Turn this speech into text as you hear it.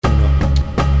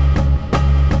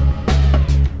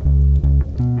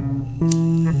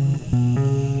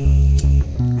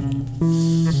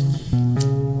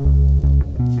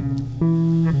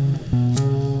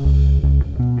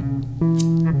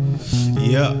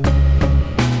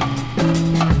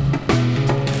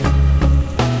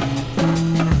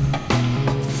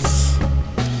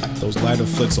lighter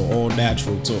flicks are all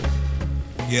natural too.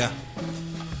 Yeah.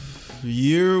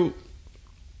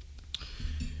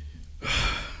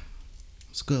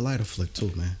 It's a good lighter flick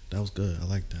too, man. That was good. I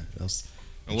like that. It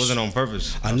wasn't on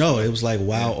purpose. I know. It was like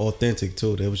wild, authentic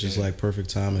too. It was just like perfect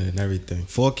timing and everything.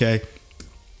 4K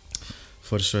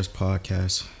for the Stress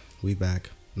Podcast. We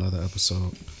back. Another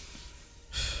episode.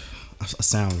 I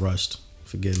sound rushed.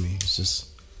 Forgive me. It's just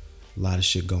a lot of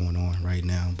shit going on right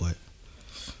now, but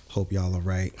hope y'all are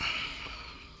right.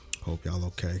 Hope y'all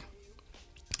okay.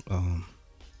 I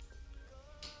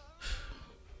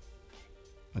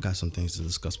got some things to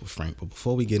discuss with Frank, but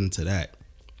before we get into that,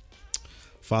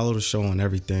 follow the show on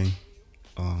everything.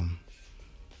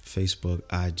 Facebook,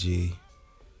 IG,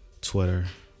 Twitter.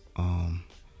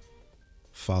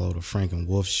 Follow the Frank and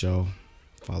Wolf Show.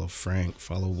 Follow Frank,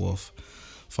 follow Wolf.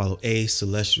 Follow A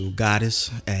Celestial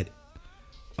Goddess at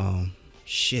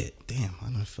shit. Damn, I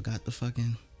done forgot the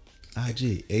fucking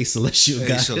IG. A Celestial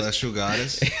Goddess. A Celestial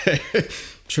Goddess.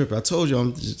 Trip. I told you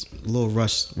I'm just a little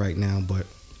rushed right now, but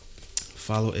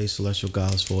follow A Celestial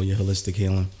Goddess for your holistic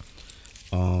healing.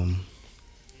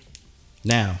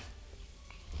 Now,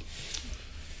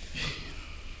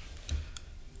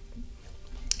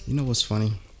 you know what's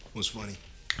funny? What's funny?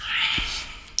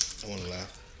 I want to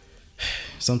laugh.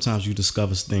 Sometimes you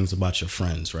discover things about your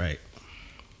friends, right?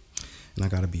 And I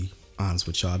gotta be honest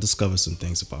with y'all. I discovered some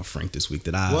things about Frank this week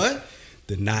that I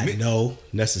did not know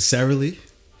necessarily.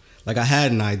 Like, I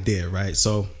had an idea, right?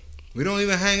 So we don't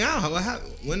even hang out.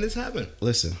 When this happened?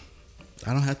 Listen,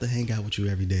 I don't have to hang out with you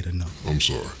every day to know. I'm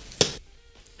sorry.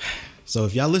 So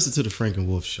if y'all listen to the Frank and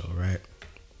Wolf Show, right?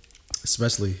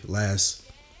 Especially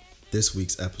this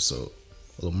week's episode,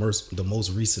 the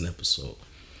most recent episode,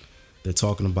 they're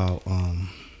talking about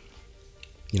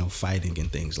fighting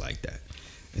and things like that.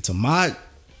 And to my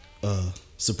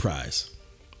surprise,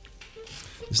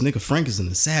 this nigga Frank is an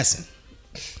assassin.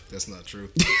 That's not true.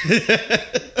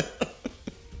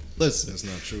 Listen, that's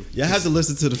not true. Y'all have to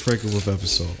listen to the Frank and Wolf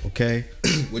episode, okay?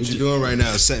 What you're doing right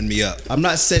now is setting me up. I'm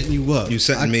not setting you up. You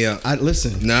setting me up.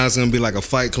 Listen. Now it's gonna be like a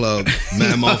fight club.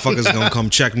 Mad motherfuckers gonna come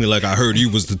check me like I heard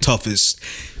you was the toughest.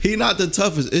 He not the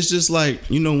toughest. It's just like,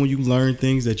 when you learn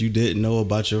things that you didn't know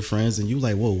about your friends and you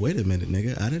like, whoa, wait a minute,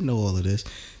 nigga. I didn't know all of this.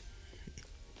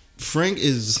 Frank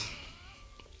is...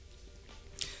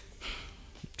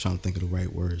 I'm trying to think of the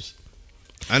right words.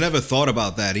 I never thought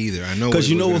about that either. I know what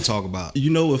we're going to talk about. You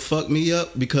know what fucked me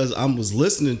up? Because I was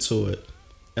listening to it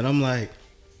and I'm like,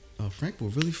 oh, Frank will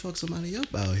really fuck somebody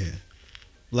up out here.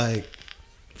 Like,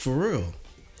 for real.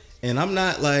 And I'm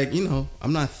not like,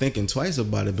 I'm not thinking twice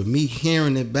about it, but me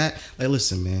hearing it back, like,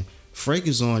 listen, man, Frank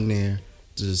is on there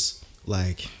just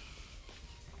like,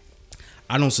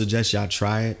 I don't suggest y'all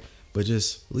try it, but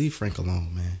just leave Frank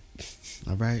alone, man.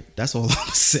 All right? That's all I'm going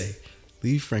to say.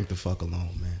 Leave Frank the fuck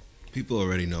alone, man. People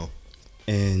already know.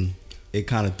 And it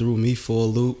kind of threw me for a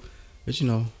loop. But,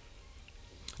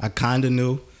 I kind of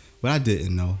knew, but I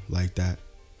didn't know like that.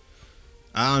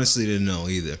 I honestly didn't know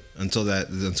either until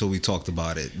we talked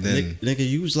about it. Then nigga,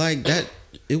 you was like that.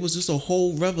 It was just a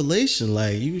whole revelation.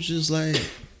 Like, you was just like,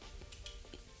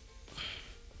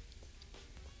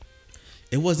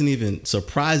 it wasn't even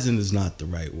surprising. Is not the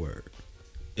right word.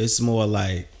 It's more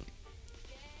like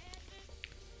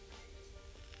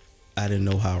I didn't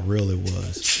know how real it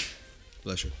was.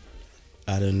 Bless you.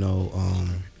 I didn't know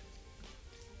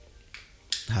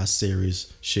how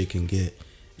serious shit can get.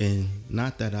 And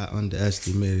not that I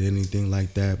underestimated anything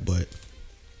like that, but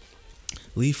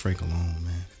leave Frank alone,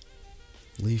 man.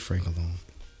 Leave Frank alone.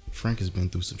 Frank has been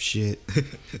through some shit.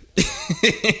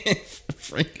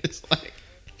 Frank is like...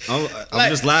 I'm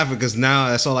just laughing because now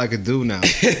that's all I could do now.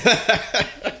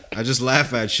 I just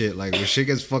laugh at shit. Like, when shit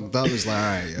gets fucked up, it's like, all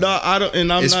right. No, I don't...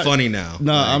 And I'm it's not, funny now.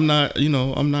 No, like, I'm not...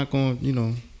 I'm not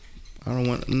going...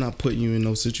 I'm not putting you in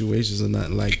those situations or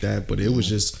nothing like that, but it was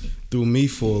just threw me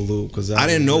for a loop because I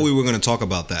didn't know we were going to talk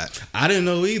about that. I didn't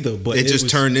know either, but it just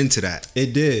turned into that.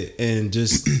 It did, and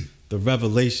just the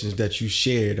revelations that you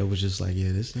shared, I was just like,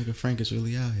 yeah, this nigga Frank is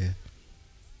really out here.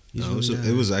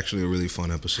 It was actually a really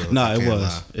fun episode. No, it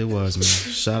was. It was, man.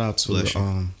 Shout out to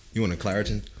you want a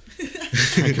Claritin?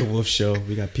 Frank and Wolf Show.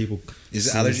 We got people. Is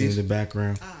it allergies in the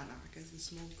background? No, I guess it's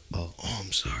smoke. Oh,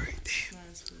 I'm sorry. Damn. No,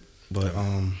 it's cool. But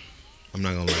I'm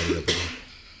not gonna light it up again.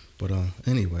 But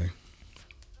anyway,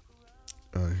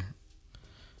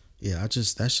 yeah,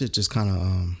 that shit just kind of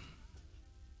I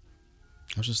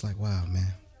was just like, wow,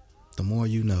 man. The more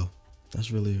you know. That's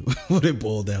really what it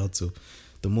boiled down to.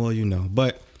 The more you know.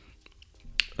 But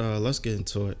let's get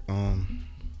into it. I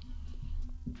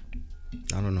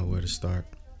don't know where to start.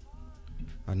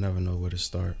 I never know where to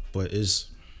start. But it's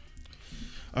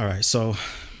all right. So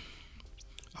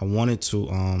I wanted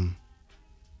to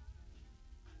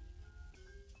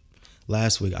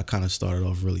last week I kind of started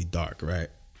off really dark, right?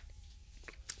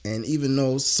 And even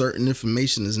though certain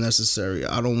information is necessary,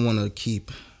 I don't want to keep.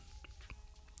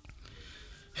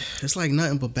 It's like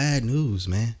nothing but bad news,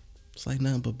 man. It's like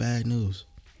nothing but bad news.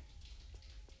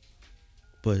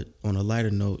 But on a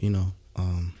lighter note,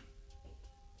 I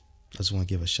just want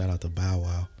to give a shout out to Bow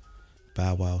Wow.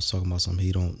 Bow Wow was talking about something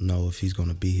he don't know if he's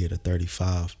gonna be here to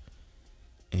 35.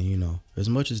 And as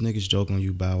much as niggas joke on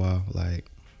you, Bow Wow, like,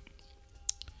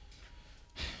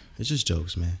 it's just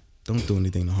jokes, man. Don't do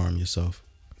anything to harm yourself.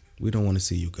 We don't want to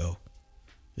see you go.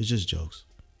 It's just jokes.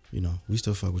 We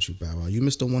still fuck with you, Bow Wow. You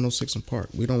missed the 106 in Park.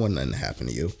 We don't want nothing to happen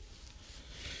to you.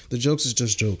 The jokes is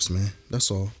just jokes, man. That's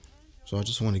all. So I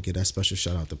just want to give that special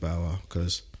shout out to Bow Wow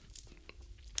because,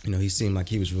 he seemed like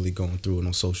he was really going through it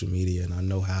on social media, and I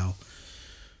know how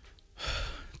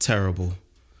terrible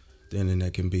the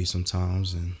internet can be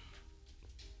sometimes, and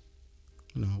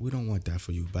we don't want that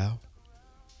for you, Bow.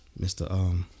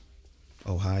 Mr.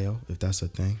 Ohio, if that's a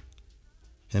thing.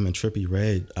 Him and Trippie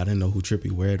Redd, I didn't know who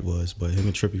Trippie Redd was, but him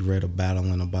and Trippie Redd are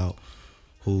battling about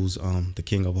who's the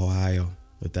king of Ohio,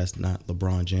 if that's not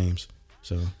LeBron James.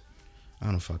 So I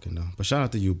don't fucking know. But shout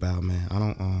out to you, Bow,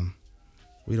 man.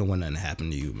 We don't want nothing to happen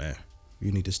to you, man.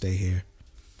 You need to stay here.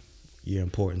 You're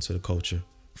important to the culture.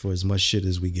 For as much shit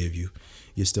as we give you,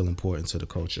 you're still important to the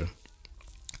culture.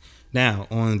 Now,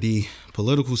 on the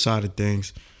political side of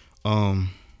things,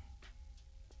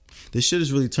 this shit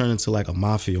has really turned into like a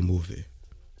mafia movie.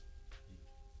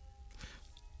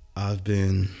 I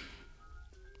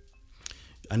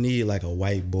need like a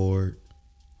whiteboard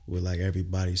with like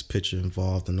everybody's picture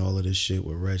involved and all of this shit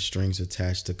with red strings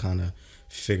attached to kind of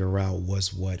figure out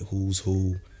what's what, who's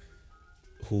who,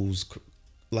 all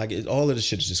of this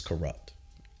shit is just corrupt.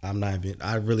 I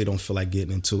really don't feel like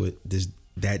getting into it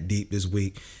that deep this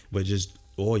week, but just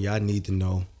all y'all need to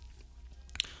know,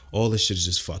 all this shit is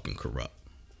just fucking corrupt.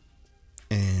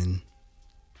 And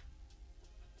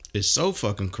it's so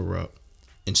fucking corrupt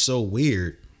and so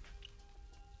weird.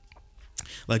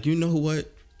 Like, you know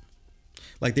what?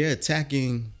 Like, they're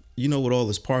attacking, with all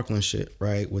this Parkland shit,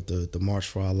 right? With the March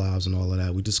for Our Lives and all of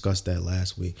that. We discussed that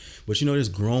last week. But there's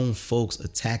grown folks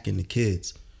attacking the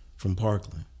kids from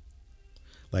Parkland.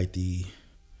 Like the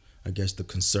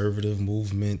conservative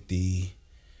movement, the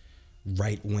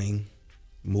right-wing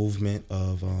movement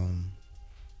of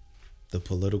the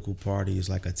political party is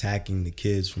like attacking the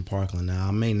kids from Parkland. Now,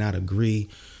 I may not agree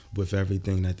with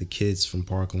everything that the kids from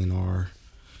Parkland are.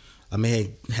 I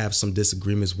may have some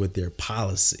disagreements with their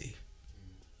policy,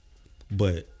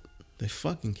 but they're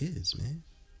fucking kids, man.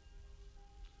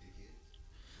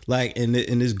 Like, and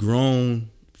this grown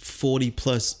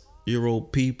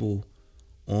 40-plus-year-old people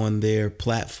on their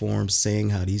platforms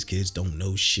saying how these kids don't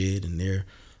know shit and they're,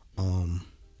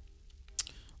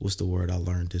 what's the word I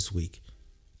learned this week?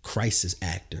 Crisis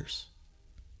actors.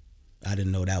 I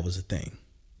didn't know that was a thing.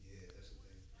 Yeah, that's a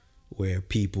thing. Where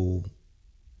people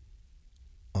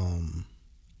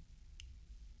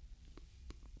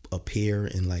appear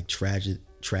in like tragic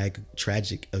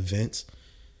events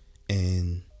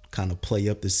and kind of play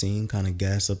up the scene, kind of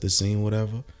gas up the scene,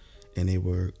 whatever. And they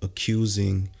were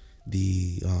accusing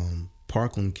the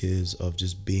Parkland kids of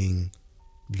just being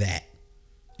that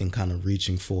and kind of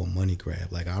reaching for a money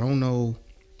grab. Like, I don't know.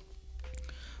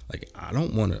 Like,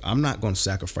 I'm not going to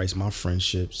sacrifice my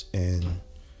friendships and,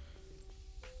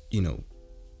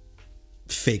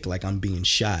 fake like I'm being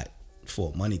shot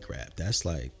for a money grab. That's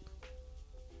like,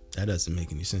 that doesn't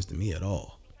make any sense to me at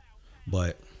all.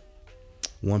 But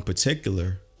one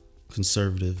particular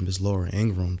conservative, Ms. Laura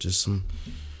Ingraham, just some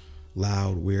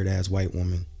loud, weird ass white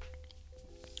woman,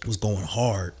 was going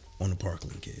hard on the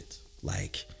Parkland kids.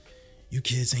 Like, you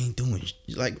kids ain't doing,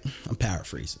 like, I'm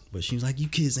paraphrasing, but she was like, you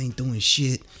kids ain't doing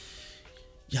shit.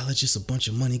 Y'all are just a bunch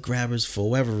of money grabbers. For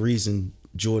whatever reason,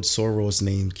 George Soros'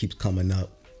 name keeps coming up.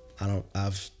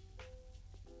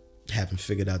 Haven't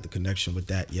figured out the connection with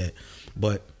that yet,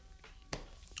 but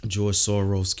George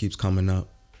Soros keeps coming up,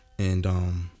 and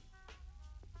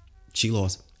she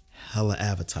lost hella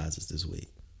advertisers this week,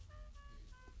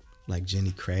 like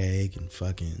Jenny Craig and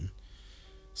fucking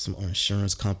some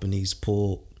insurance companies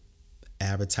pulled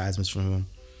advertisements from him.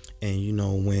 And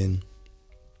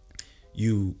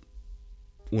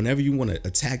whenever you want to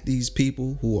attack these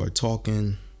people who are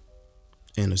talking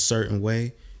in a certain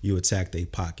way, you attack their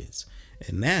pockets.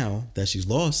 And now that she's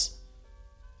lost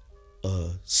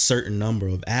a certain number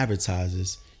of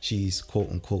advertisers, she's quote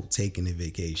unquote taking a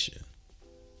vacation.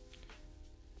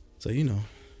 So, you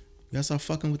gotta start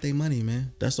fucking with their money,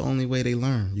 man. That's the only way they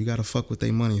learn. You gotta fuck with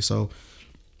their money. So,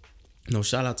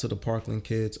 shout out to the Parkland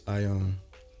kids. I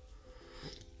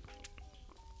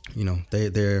you know,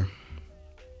 they're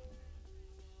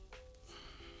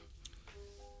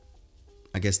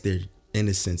I guess their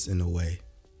innocence in a way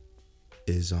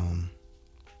is I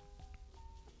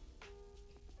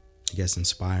guess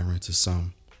inspiring to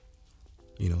some,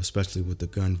 you know, especially with the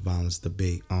gun violence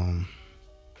debate.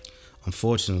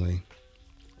 Unfortunately,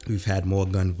 we've had more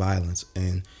gun violence,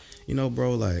 and you know,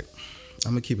 bro, like,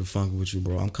 I'm gonna keep it funky with you,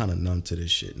 bro. I'm kind of numb to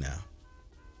this shit now.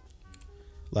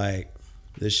 Like,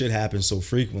 this shit happens so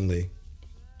frequently.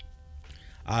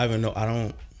 I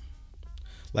don't,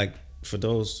 like, for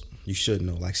those, you should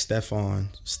know, like Stefan,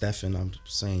 I'm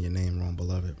saying your name wrong,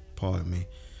 beloved, pardon me,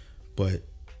 but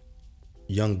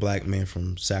young black man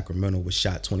from Sacramento was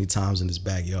shot 20 times in his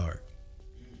backyard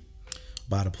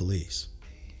by the police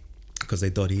because they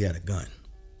thought he had a gun.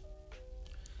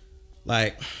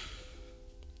 Like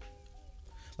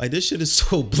this shit is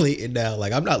so blatant now.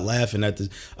 Like, I'm not laughing at this.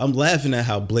 I'm laughing at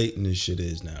how blatant this shit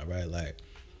is now, right? Like,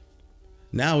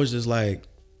 now it's just like,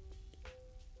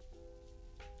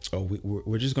 oh,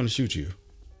 we're just gonna shoot you.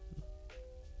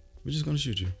 We're just gonna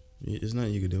shoot you. There's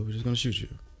nothing you can do. We're just gonna shoot you.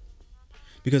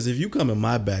 Because if you come in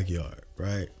my backyard,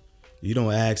 right, you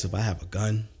don't ask if I have a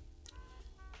gun.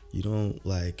 You don't,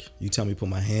 like, you tell me put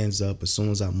my hands up. As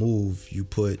soon as I move, you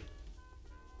put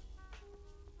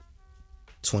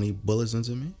 20 bullets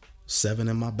into me, 7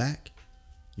 in my back.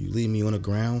 You leave me on the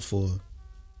ground for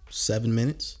 7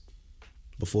 minutes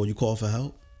before you call for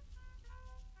help.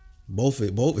 Both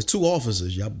it's 2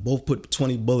 officers. Y'all both put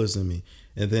 20 bullets in me.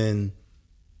 And then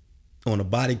on the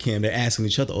body cam, they're asking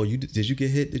each other, oh, did you get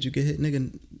hit? Did you get hit?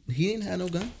 Nigga, he didn't have no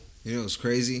gun. You know what's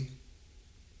crazy?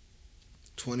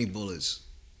 20 bullets.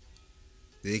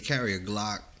 They carry a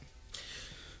Glock,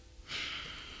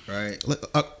 right?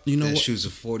 You know that what? shoots a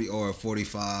 40 or a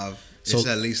 45. So, it's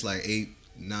at least like 8,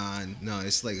 9. No,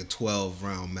 it's like a 12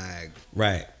 round mag.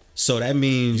 Right. So that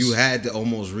means you had to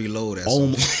almost reload at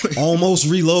almost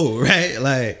reload, right?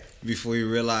 Like, before you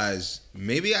realize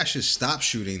maybe I should stop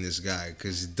shooting this guy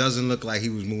because it doesn't look like he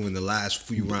was moving the last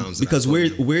few rounds. Because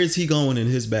where is he going in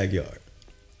his backyard?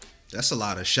 That's a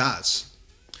lot of shots.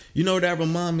 You know what that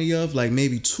remind me of? Like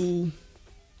maybe 2.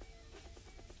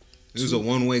 It was a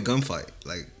one-way gunfight.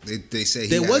 Like they say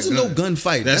there wasn't no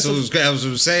gunfight. That's what I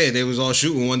was saying. They was all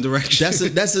shooting one direction.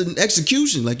 That's an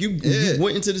execution. Like you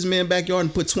went into this man's backyard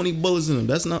and put 20 bullets in him.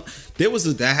 That's not.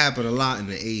 That happened a lot in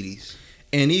the 80s.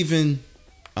 And even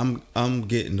I'm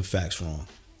getting the facts wrong.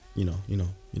 You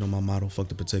know my motto, fuck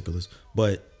the particulars.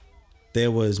 But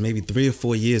there was maybe 3 or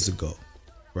 4 years ago,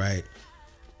 right?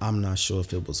 I'm not sure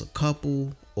if it was a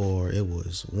couple or it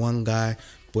was one guy,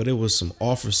 but it was some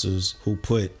officers who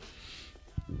put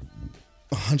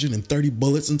 130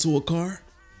 bullets into a car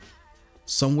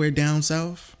somewhere down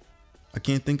south. I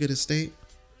can't think of the state.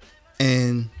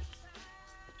 And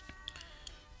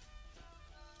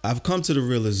I've come to the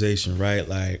realization, right?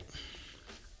 Like,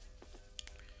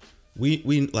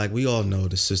 we all know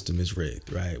the system is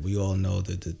rigged, right? We all know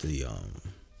that the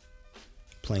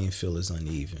playing field is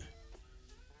uneven.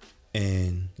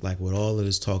 And like with all of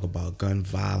this talk about gun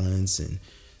violence and,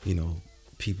 you know,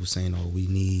 people saying, oh, we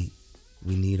need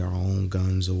our own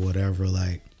guns or whatever,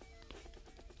 like,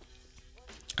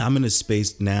 I'm in a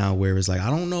space now where it's like I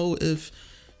don't know if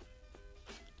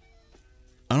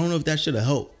that should have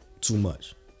helped too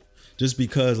much. Just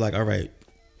because, like, all right,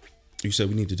 you said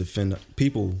we need to defend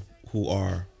people who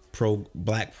are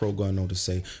black pro-gun know to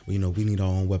say, well, you know, we need our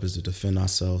own weapons to defend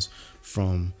ourselves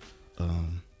from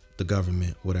the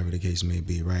government, whatever the case may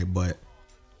be, right? But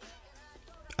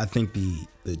I think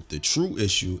the true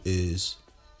issue is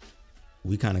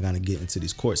we kind of got to get into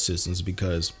these court systems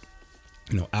because,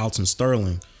 you know, Alton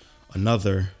Sterling,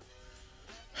 another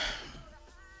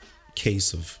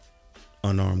case of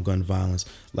unarmed gun violence,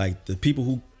 like the people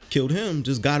who killed him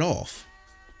just got off.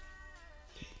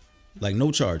 Like,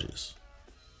 no charges.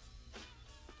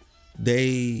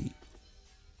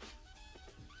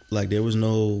 Like, there was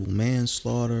no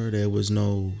manslaughter. There was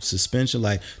no suspension.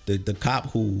 Like, the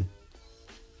cop who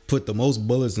put the most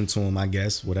bullets into him, I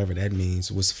guess, whatever that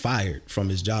means, was fired from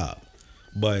his job.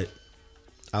 But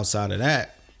outside of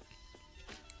that,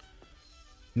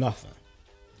 nothing.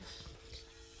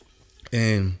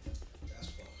 And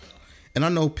I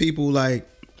know people want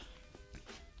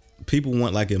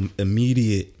like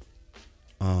immediate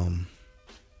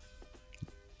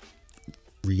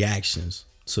reactions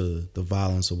to the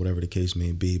violence or whatever the case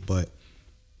may be, but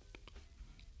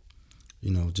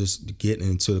you know, just getting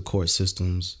into the court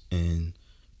systems and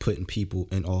putting people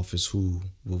in office who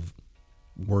will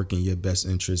work in your best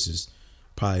interest is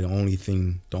probably the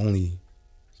only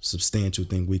substantial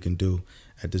thing we can do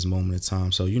at this moment in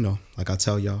time. So, you know, like I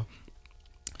tell y'all,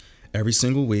 every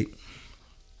single week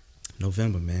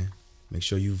November, man. Make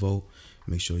sure you vote.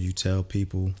 Make sure you tell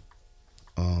people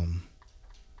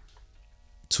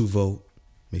to vote.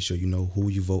 Make sure you know who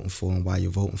you're voting for and why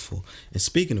you're voting for. And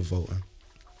speaking of voting,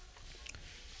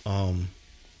 I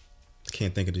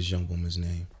can't think of this young woman's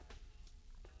name.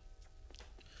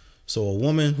 So a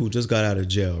woman who just got out of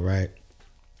jail, right,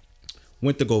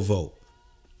 went to go vote.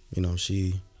 You know,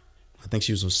 I think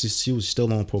she was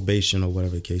still on probation or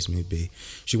whatever the case may be.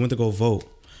 She went to go vote,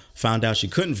 found out she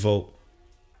couldn't vote.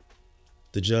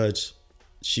 The judge,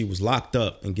 she was locked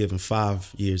up and given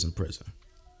 5 years in prison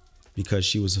because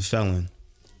she was a felon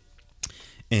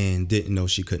and didn't know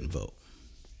she couldn't vote.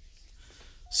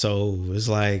 So it's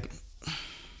like,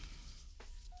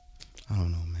 I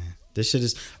don't know, man. This shit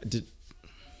is,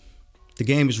 the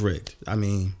game is rigged. I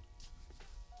mean,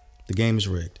 the game is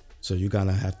rigged. So you're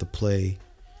gonna have to play.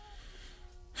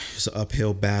 It's an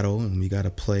uphill battle, and we gotta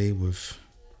play with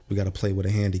a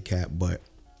handicap. But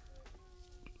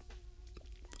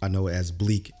I know as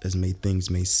bleak as things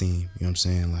may seem, you know what I'm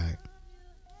saying? Like,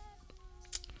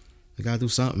 we gotta do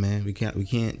something, man. We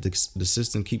can't. The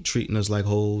system keep treating us like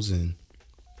hoes, and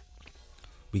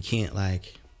we can't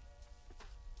like.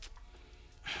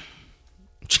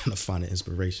 I'm trying to find an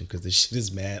inspiration because this shit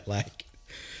is mad, like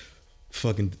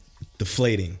fucking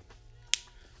deflating.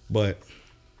 But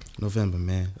November,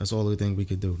 man, that's all the thing we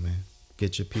could do, man.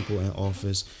 Get your people in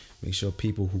office. Make sure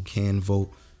people who can vote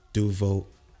do vote,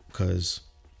 because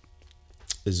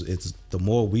it's the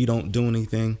more we don't do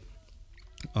anything,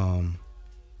 the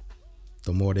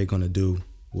more they're gonna do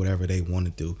whatever they want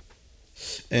to do.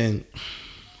 And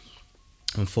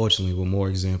unfortunately, with more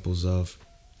examples of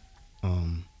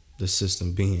the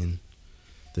system being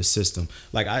the system.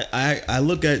 Like I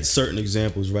look at certain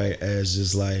examples, right, as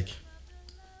just like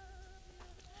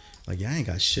yeah, I ain't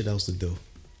got shit else to do.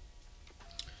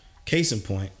 Case in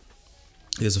point,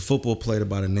 there's a football player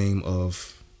by the name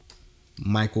of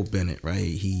Michael Bennett, right?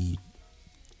 He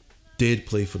did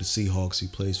play for the Seahawks. He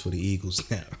plays for the Eagles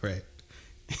now, right?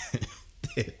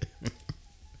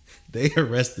 They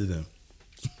arrested him.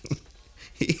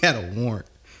 He had a warrant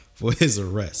for his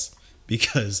arrest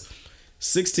because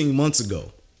 16 months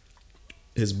ago,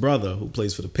 his brother, who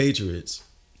plays for the Patriots,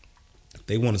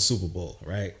 they won a Super Bowl,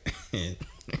 right? And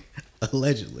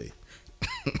allegedly,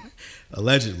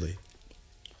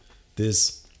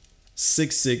 this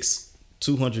 6'6",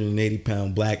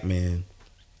 280-pound black man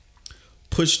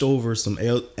pushed over some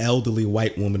elderly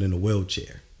white woman in a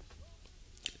wheelchair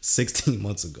 16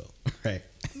 months ago, right?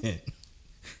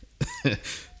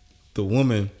 The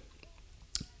woman,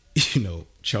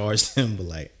 charged him with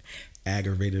like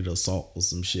aggravated assault or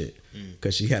some shit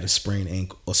because she had a sprained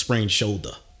ankle or sprained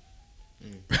shoulder,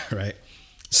 right?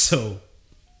 So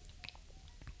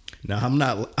now I'm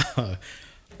not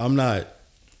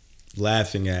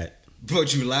laughing at.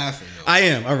 But you laughing though. I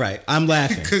am. All right, I'm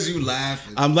laughing because you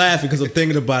laughing. I'm laughing because I'm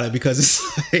thinking about it because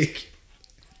it's like,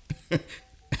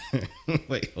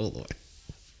 wait, hold on.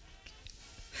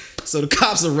 So the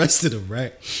cops arrested him,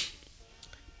 right?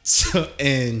 So,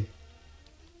 and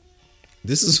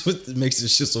this is what makes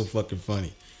this shit so fucking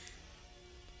funny.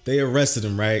 They arrested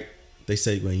him, right? They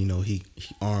say, well, he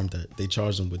armed her. They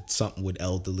charged him with something with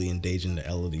elderly, endangering the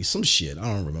elderly, some shit. I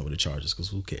don't remember the charges because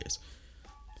who cares?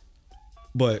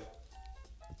 But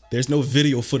there's no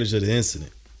video footage of the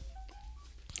incident.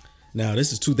 Now,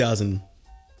 this is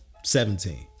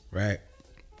 2017, right?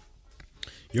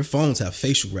 Your phones have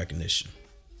facial recognition.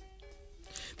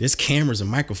 There's cameras and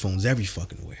microphones every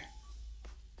fucking where.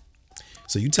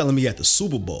 So you telling me at the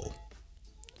Super Bowl,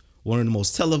 one of the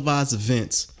most televised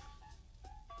events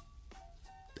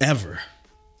ever,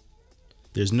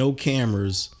 there's no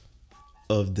cameras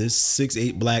of this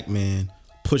 6'8" black man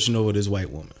pushing over this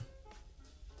white woman?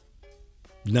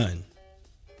 None.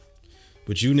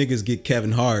 But you niggas get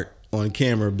Kevin Hart on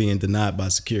camera being denied by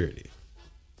security.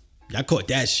 Y'all caught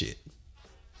that shit.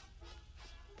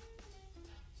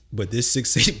 But this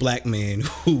 6'8" black man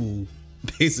who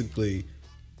basically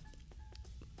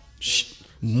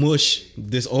mushed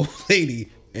this old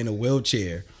lady in a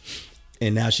wheelchair,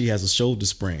 and now she has a shoulder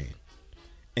sprain.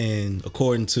 And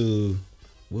according to,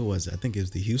 what was it? I think it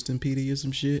was the Houston PD or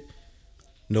some shit.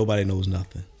 Nobody knows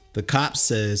nothing. The cop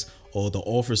says, the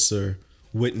officer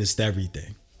witnessed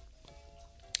everything.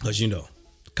 Because,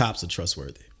 cops are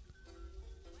trustworthy.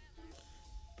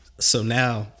 So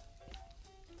now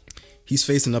he's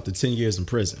facing up to 10 years in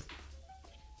prison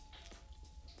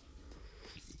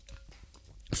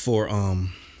for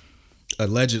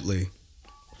allegedly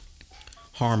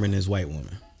harming his white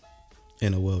woman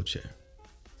in a wheelchair.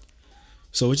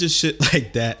 So it's just shit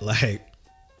like that. Like,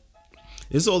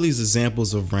 it's all these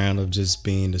examples around of just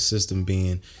being the system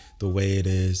being the way it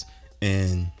is.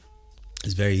 And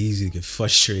it's very easy to get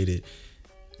frustrated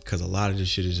because a lot of this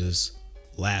shit is just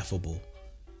laughable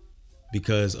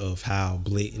because of how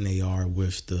blatant they are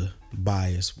with the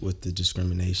bias, with the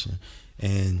discrimination.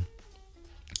 And,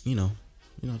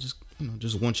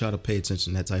 just want y'all to pay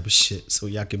attention to that type of shit so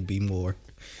y'all can be more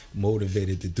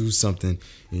motivated to do something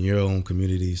in your own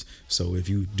communities. So if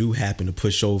you do happen to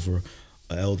push over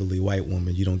an elderly white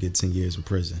woman, you don't get 10 years in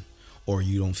prison, or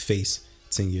you don't face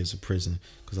 10 years of prison,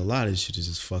 because a lot of this shit is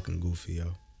just fucking goofy,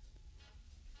 yo.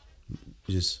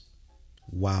 Just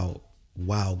wild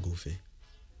goofy.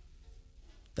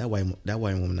 That white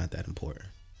woman not that important.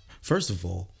 First of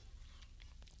all,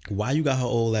 why you got her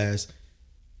old ass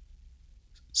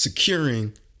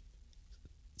securing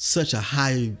such a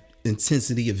high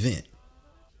intensity event?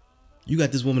 You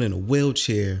got this woman in a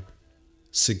wheelchair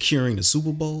securing the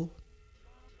Super Bowl.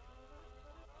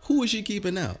 Who is she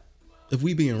keeping out? If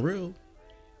we being real,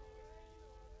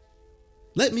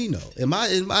 let me know. Am I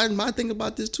thinking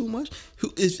about this too much?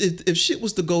 If shit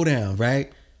was to go down,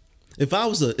 right? If I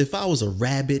was a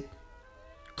rabid,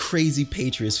 crazy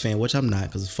Patriots fan, which I'm not,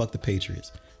 because fuck the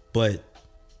Patriots, but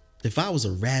if I was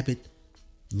a rabid,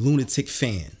 lunatic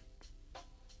fan,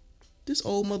 this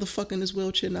old motherfucker in this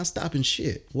wheelchair not stopping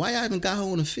shit. Why I even got her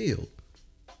on the field?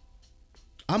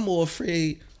 I'm more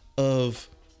afraid of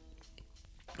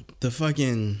the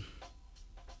fucking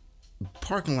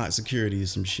parking lot security or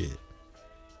some shit.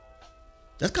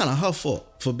 That's kind of her fault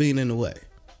for being in the way.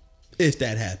 If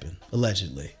that happened,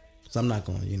 allegedly. So I'm not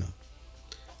going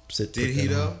to, Did he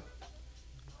though?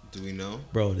 Do we know?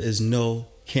 Bro, there's no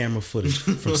camera footage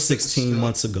from 16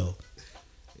 months ago.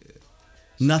 Yeah.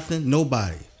 Nothing,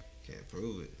 nobody. Can't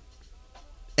prove it.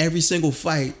 Every single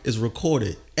fight is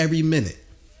recorded every minute.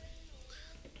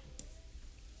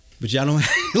 But y'all don't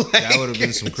that would have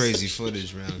been some crazy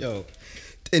footage, man. Yo.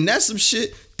 And that's some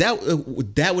shit that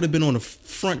would have been on the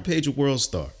front page of World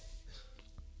Star.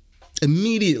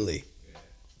 Immediately.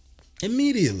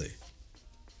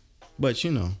 But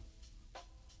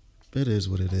it is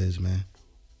what it is, man.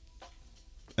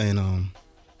 And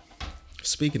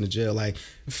speaking of jail, like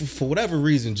for whatever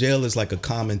reason, jail is like a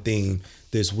common theme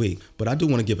this week. But I do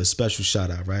want to give a special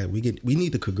shout out, right? We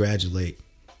need to congratulate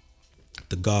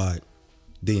the God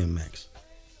DMX.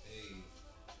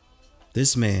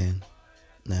 This man,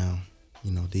 now,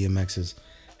 DMX has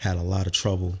had a lot of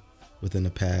trouble within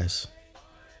the past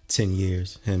 10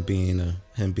 years, him being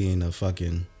a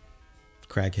fucking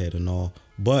crackhead and all.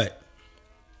 But,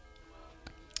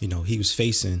 he was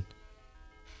facing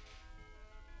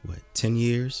 10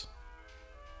 years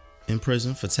in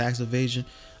prison for tax evasion.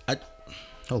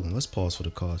 Hold on, let's pause for the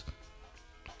cause.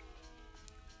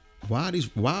 Why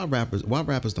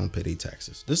rappers don't pay their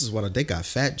taxes? This is what they got.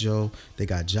 Fat Joe, they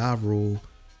got Ja Rule,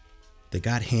 they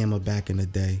got Hammer back in the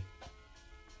day.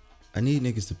 I need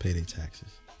niggas to pay their taxes.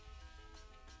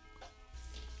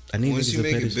 Once you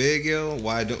make it big, yo,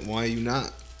 why you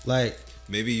not? Like,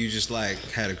 maybe you just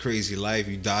had a crazy life,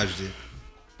 you dodged it.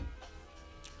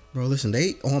 Bro, listen,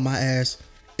 they on my ass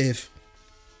if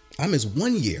I miss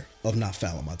 1 year of not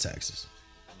filing my taxes.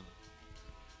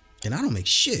 And I don't make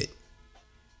shit.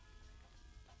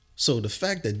 So the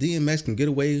fact that DMX can get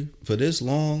away for this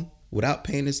long without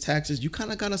paying his taxes, you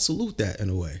kind of got to salute that in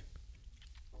a way.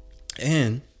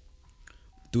 And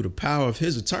through the power of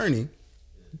his attorney,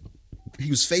 he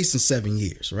was facing 7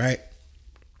 years, right?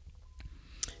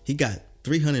 He got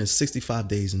 365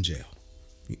 days in jail.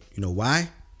 You know why?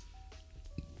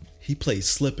 He played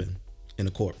slipping in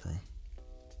the courtroom.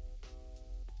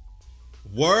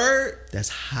 Word? That's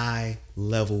high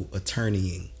level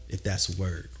attorneying, if that's a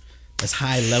word. That's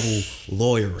high level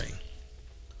lawyering.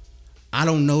 I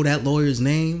don't know that lawyer's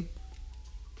name,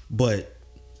 but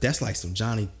that's like some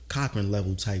Johnny Cochran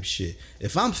level type shit.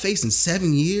 If I'm facing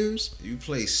 7 years, you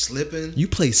play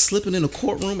slipping in a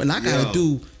courtroom, and I gotta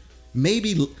do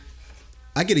maybe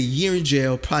I get a year in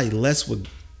jail, probably less with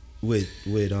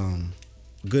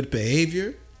good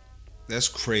behavior. That's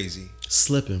crazy.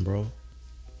 Slipping, bro.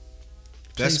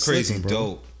 That's crazy, slipping,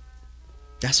 dope.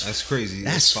 That's crazy.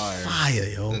 That's fire. Fire,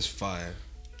 yo. That's fire.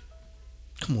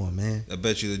 Come on, man. I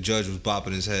bet you the judge was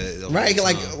bopping his head. Right, if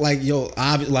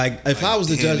I was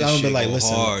the judge, I would be like,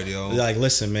 listen, hard, yo. Like,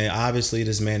 listen, man. Obviously,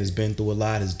 this man has been through a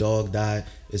lot. His dog died.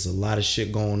 There's a lot of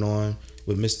shit going on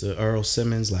with Mr. Earl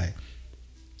Simmons. Like,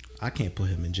 I can't put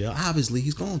him in jail. Obviously,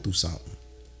 he's going through something.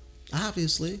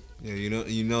 Obviously. Yeah,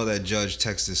 you know that judge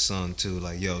texted his son too,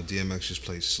 like, yo, DMX just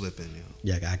played slipping, yo.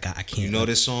 Yeah, I can't. You know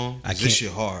this song? This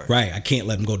shit hard. Right, I can't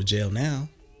let him go to jail now.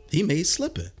 He made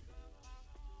slipping.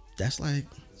 That's like,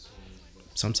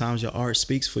 sometimes your art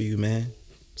speaks for you, man.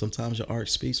 Sometimes your art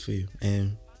speaks for you,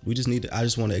 and I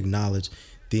just want to acknowledge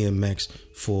DMX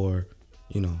for,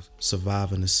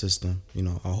 surviving the system.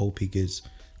 I hope he gets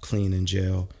clean in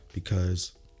jail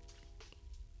because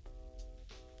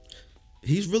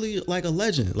he's really like a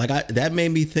legend. Like that made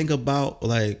me think about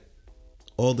like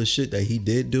all the shit that he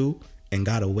did do and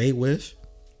got away with.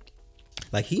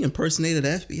 Like he impersonated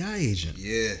an FBI agent.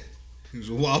 Yeah. He was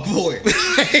a wild boy.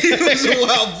 He was a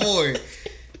wild boy.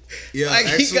 Yeah, like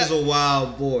X was a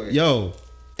wild boy. Yo,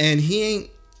 and he ain't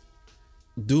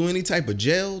do any type of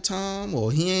jail time, or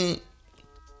he ain't.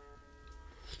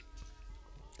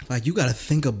 Like, you got to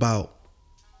think about.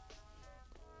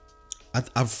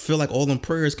 I feel like all them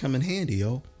prayers come in handy,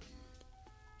 yo.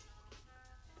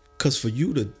 Cause for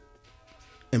you to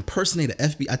impersonate an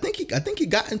FBI, I think he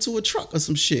got into a truck or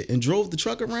some shit and drove the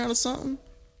truck around or something.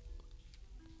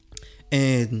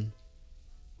 And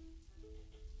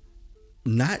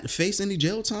not face any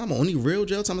jail time or any real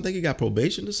jail time. I think he got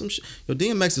probation or some shit. Yo,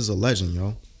 DMX is a legend,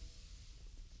 yo.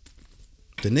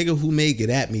 The nigga who made Get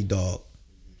At Me, dog.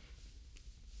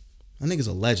 That nigga's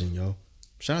a legend, yo.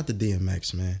 Shout out to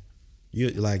DMX, man.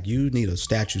 You need a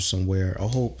statue somewhere. I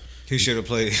hope he should have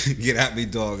played Get At Me,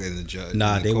 dog, in the judge.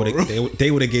 Nah, they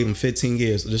would have gave him 15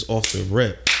 years just off the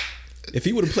rip. If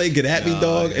he would have played Get At Me,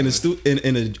 dog, in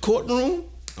a courtroom.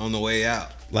 On the way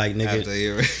out. Like, nigga, they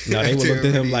would look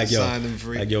at him like,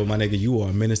 yo, my nigga, you are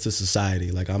a menace to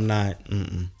society. Like, I'm not,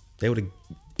 They would have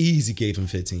easy gave him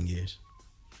 15 years.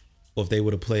 Or if they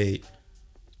would have played,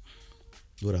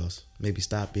 what else? Maybe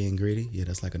Stop Being Greedy. Yeah,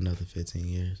 that's like another 15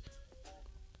 years.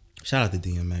 Shout out to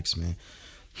DMX, man.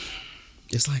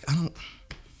 It's like,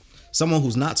 someone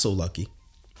who's not so lucky,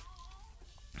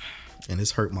 and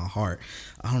it's hurt my heart.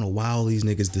 I don't know why all these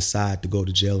niggas decide to go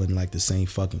to jail in like the same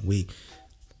fucking week.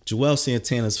 Joel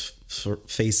Santana's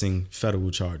facing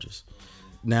federal charges.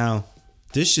 Now,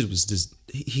 this shit was just,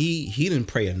 he didn't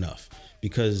pray enough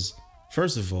because,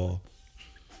 first of all,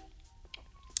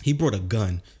 he brought a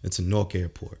gun into Newark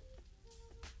Airport.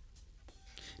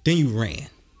 Then you ran.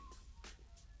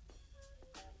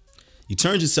 You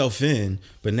turned yourself in,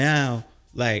 but now,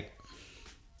 like,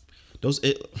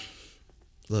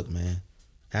 look, man,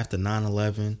 after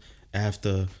 9/11,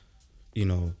 after,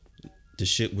 the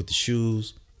shit with the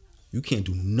shoes, you can't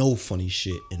do no funny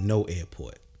shit in no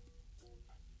airport.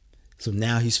 So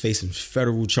now he's facing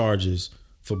federal charges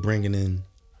for bringing in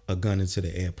a gun into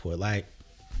the airport. Like,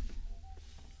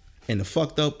 and the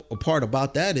fucked up part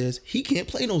about that is he can't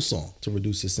play no song to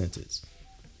reduce his sentence.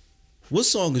 What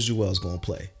song is Joel's gonna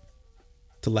play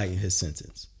to lighten his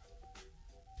sentence?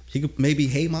 He could maybe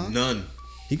Hey Ma. None.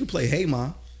 He could play Hey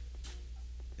Ma.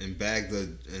 And bag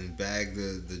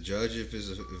the judge if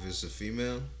it's a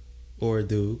female. Or a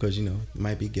dude, because it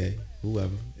might be gay,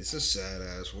 whoever. It's a sad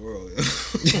ass world.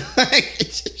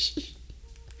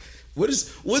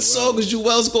 What song is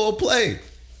Joel's gonna play?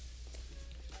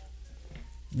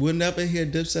 We'll never hear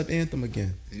Dipset anthem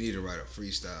again. You need to write a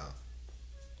freestyle.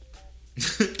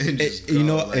 This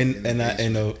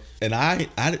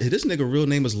nigga real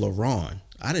name is LaRon.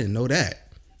 I didn't know that.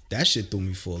 That shit threw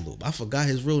me for a loop. I forgot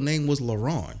his real name was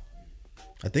LaRon.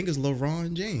 I think it's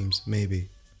LaRon James, maybe.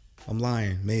 I'm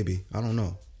lying, maybe. I don't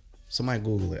know. Somebody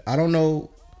Google it. I don't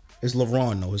know. It's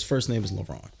LaRon, though. His first name is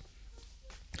LaRon.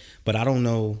 But I don't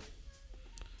know.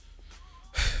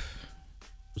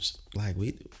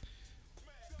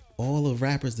 All the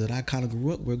rappers that I kind of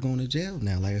grew up with going to jail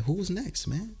now. Like, who's next,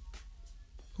 man?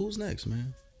 Who's next,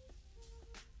 man?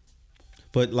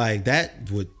 But like that,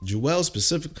 with Joel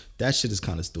specific, that shit is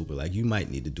kind of stupid. Like, you might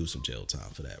need to do some jail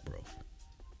time for that, bro.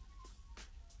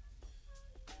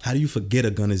 How do you forget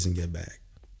a gun is in your bag?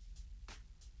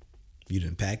 You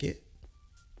didn't pack it?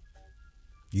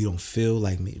 You don't feel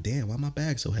like, me? Damn, why my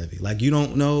bag so heavy? Like, you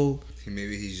don't know.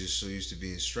 Maybe he's just so used to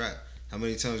being strapped. How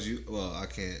many times I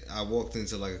can't. I walked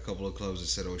into like a couple of clubs and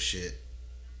said, oh shit.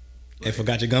 Like, and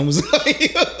forgot your gun was on you.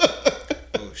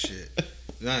 Oh shit.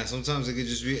 Nah, sometimes it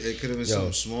could have been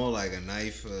something small like a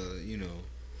knife,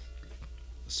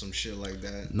 some shit like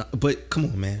that. No, but come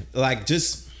on, man. Like,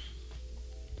 just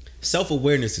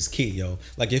self-awareness is key, yo.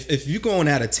 Like, if you're going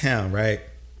out of town, right,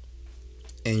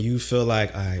 and you feel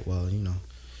like, all right, well,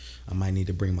 I might need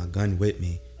to bring my gun with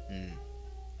me.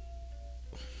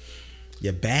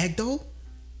 Your bag, though?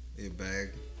 Your bag.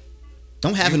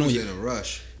 Don't have it on you. In a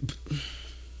rush.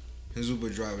 His Uber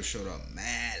driver showed up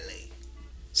madly.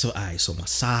 So, all right, so my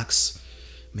socks,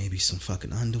 maybe some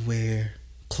fucking underwear,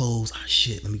 clothes. Ah,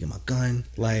 shit, let me get my gun.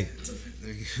 Like,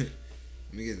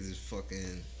 let me get this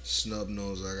fucking snub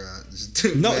nose I got.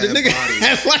 This no, the nigga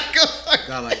has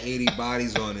got like 80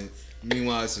 bodies on it.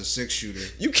 Meanwhile, it's a 6-shooter.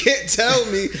 You can't tell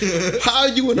me how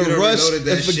you in a rush and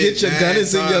forget your gun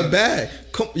is in your bag.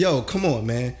 Come on,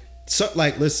 man. So,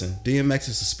 like, listen, DMX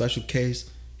is a special case.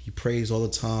 He prays all the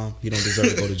time. He don't deserve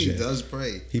to go to jail. He does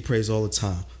pray. He prays all the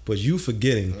time. But you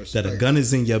forgetting that a gun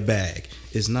is in your bag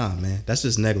is nah, man. That's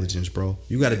just negligence, bro.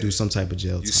 You got to do some type of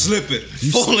jail time. You slipping.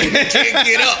 You falling. Can't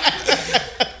get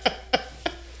up.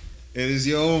 It is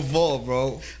your own fault,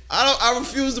 bro. I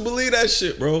refuse to believe that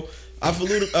shit, bro. I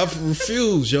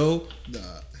refuse, yo. Nah.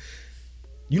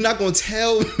 You're not going to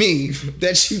tell me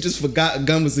that you just forgot a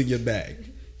gun was in your bag.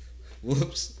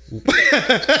 Whoops.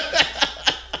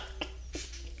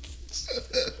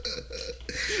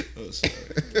 Oh,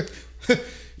 sorry.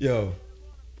 Yo,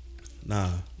 nah,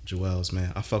 Joel's,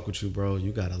 man. I fuck with you, bro.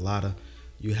 You got a lot of,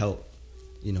 you help,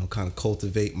 you know, kind of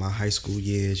cultivate my high school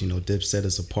years. You know, Dipset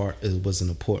was an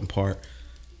important part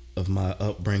of my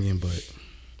upbringing, but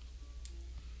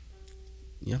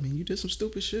yeah, I mean, you did some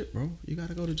stupid shit, bro. You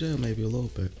gotta go to jail maybe a little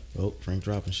bit. Oh, Frank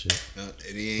dropping shit.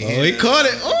 He caught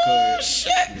it. Oh,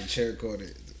 shit. The chair caught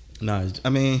it. Nah, I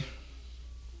mean,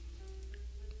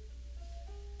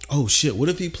 oh shit. What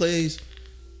if he plays?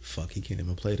 Fuck, he can't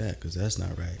even play that because that's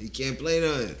not right. He can't play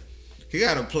nothing. He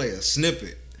gotta play a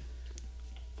snippet.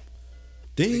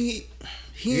 Then he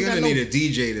You're gonna need a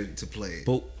DJ to play it.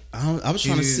 But I was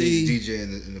trying to see a DJ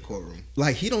in the courtroom.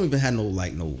 Like, he don't even have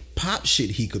no pop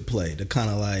shit he could play to kind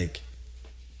of like.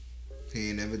 He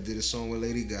ain't never did a song with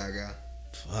Lady Gaga.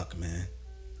 Fuck, man.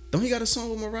 Don't he got a song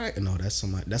with Mariah? No, that's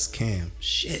somebody. That's Cam.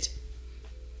 Shit.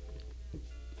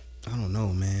 I don't know,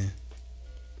 man.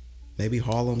 Maybe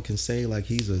Harlem can say like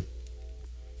he's a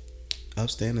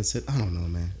upstanding sit. I don't know,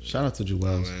 man. Shout out to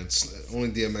Jewels. Oh, man.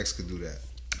 Only DMX could do that.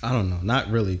 I don't know. Not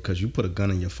really, because you put a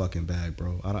gun in your fucking bag,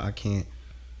 bro. I can't.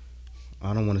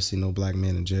 I don't want to see no black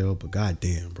man in jail, but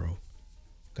goddamn, bro.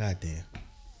 Goddamn,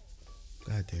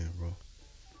 bro.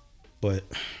 But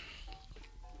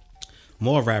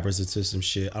more rappers into some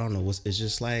shit. I don't know. It's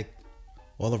just like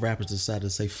all the rappers decided to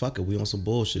say, fuck it, we on some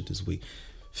bullshit this week.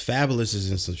 Fabulous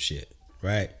is in some shit.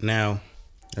 Right? Now,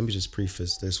 let me just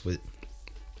preface this with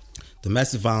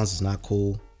domestic violence is not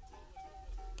cool.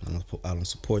 I don't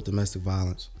support domestic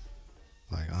violence.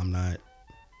 Like, I'm not.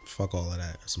 Fuck all of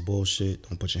that. That's some bullshit.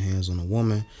 Don't put your hands on a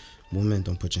woman. Women,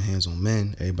 don't put your hands on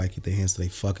men. Everybody keep their hands to their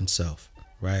fucking self.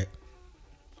 Right?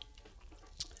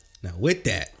 Now, with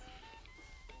that,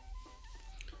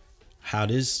 how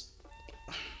this,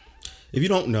 if you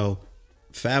don't know,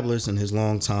 Fabulous and his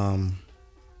long time,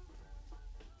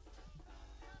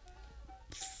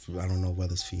 I don't know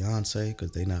whether it's fiance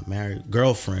because they not married,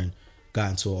 girlfriend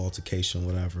got into an altercation,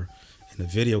 whatever, and the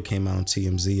video came out on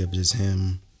TMZ of just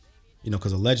him, you know,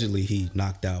 because allegedly he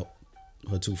knocked out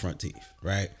her 2 front teeth,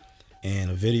 right?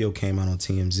 And a video came out on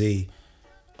TMZ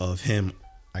of him,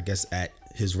 I guess, at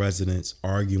his residence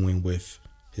arguing with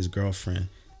his girlfriend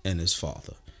and his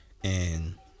father.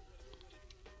 And,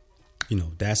 you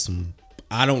know, that's some,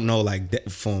 I don't know, like,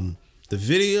 that from the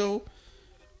video,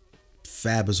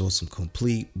 Fab is on some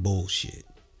complete bullshit.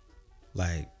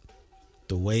 Like,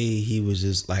 the way he was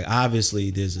just, like,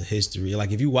 obviously there's a history.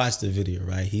 Like, if you watch the video,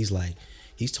 right, he's like,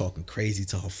 he's talking crazy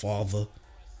to her father,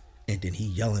 and then he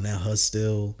yelling at her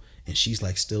still, and she's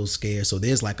like still scared. So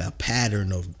there's like a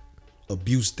pattern of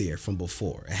abuse there from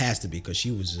before. It has to be, because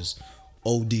she was just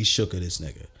OD shook of this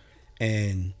nigga.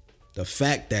 And the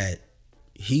fact that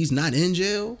he's not in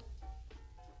jail,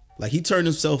 like, he turned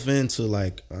himself into,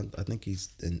 like, I think he's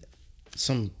in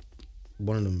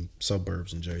one of them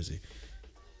suburbs in Jersey.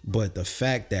 But the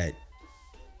fact that,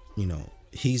 you know,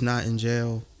 he's not in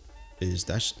jail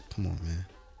come on, man.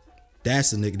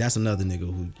 That's another nigga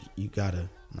who you gotta,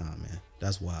 nah, man.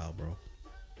 That's wild, bro.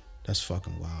 That's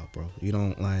fucking wild, bro. You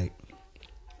don't, like,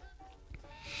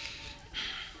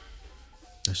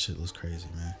 that shit looks crazy,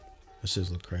 man. That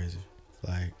shit look crazy.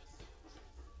 Like,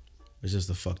 it's just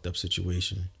a fucked up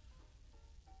situation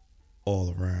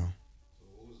all around.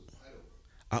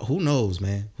 Who knows,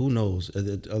 man? Who knows?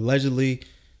 Allegedly,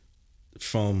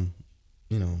 from,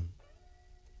 you know,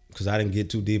 because I didn't get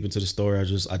too deep into the story. I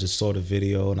just saw the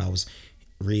video and I was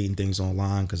reading things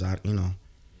online because I, you know.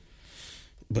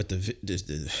 But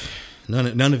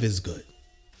none of it's good.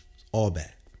 It's all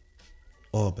bad.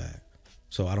 All bad.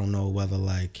 So I don't know whether,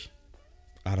 like,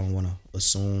 I don't want to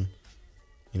assume,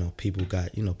 you know, people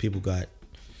got, you know,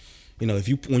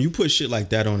 when you put shit like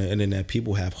that on the internet,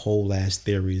 people have whole ass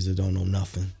theories that don't know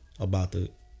nothing about the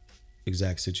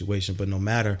exact situation. But no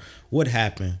matter what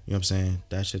happened, you know what I'm saying,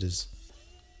 that shit is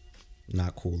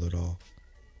not cool at all.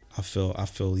 I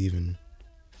feel even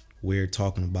weird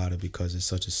talking about it because it's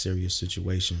such a serious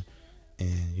situation.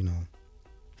 And, you know,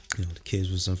 the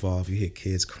kids was involved. You hear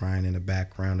kids crying in the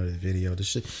background of the video. This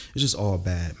shit, it's just all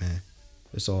bad, man.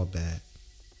 It's all bad.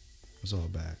 It's all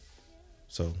bad.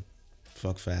 So,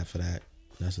 fuck Fab for that.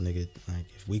 That's a nigga. Like,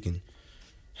 if we can,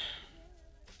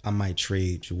 I might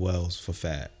trade Joel's for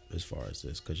Fab as far as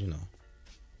this, cause you know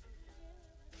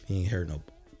he ain't hurt no.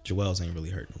 Joel's ain't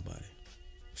really hurt nobody.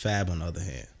 Fab on the other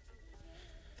hand,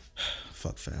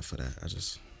 fuck Fab for that. I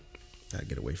just gotta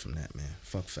get away from that, man.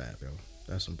 Fuck Fab, yo.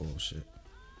 That's some bullshit.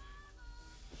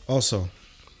 Also,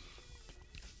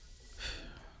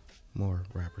 more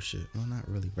rapper shit. Well, not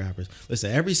really rappers.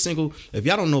 Listen, if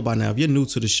y'all don't know by now, if you're new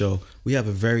to the show, we have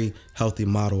a very healthy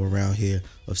motto around here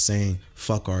of saying,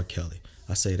 fuck R. Kelly.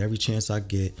 I say it every chance I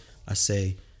get. I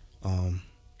say,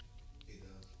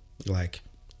 like,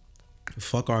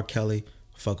 fuck R. Kelly,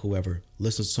 fuck whoever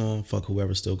listens to him, fuck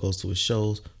whoever still goes to his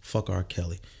shows, fuck R.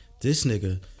 Kelly. This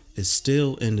nigga is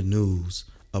still in the news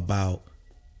about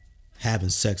having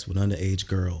sex with underage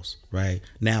girls, right?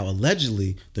 Now,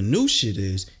 allegedly, the new shit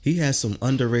is he has some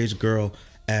underage girl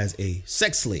as a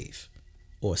sex slave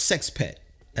or a sex pet,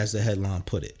 as the headline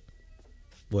put it,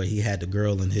 where he had the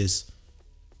girl in his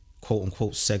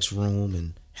quote-unquote sex room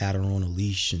and had her on a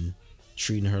leash and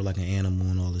treating her like an animal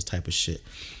and all this type of shit.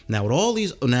 Now,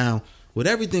 with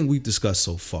everything we've discussed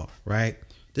so far, right?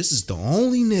 This is the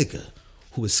only nigga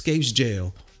who escapes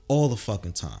jail all the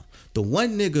fucking time. The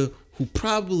one nigga who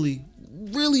probably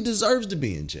really deserves to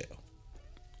be in jail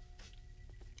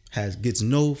gets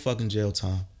no fucking jail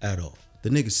time at all. The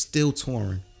nigga's still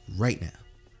touring right now.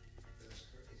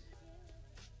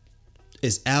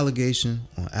 It's allegation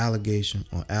on allegation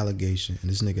on allegation, and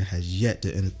this nigga has yet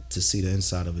to see the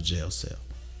inside of a jail cell.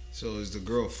 So is the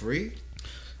girl free?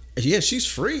 Yeah, she's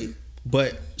free,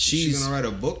 but she's gonna write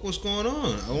a book. What's going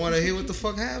on? I want to hear what the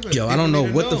fuck happened. Yo, I don't know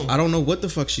what the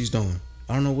fuck she's doing.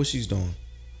 I don't know what she's doing.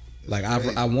 Like,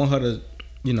 I want her to,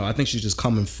 I think she's just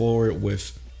coming forward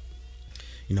with,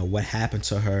 what happened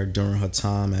to her during her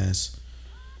time as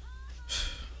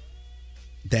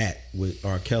that with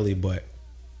R. Kelly, but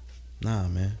nah,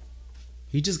 man.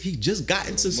 He just got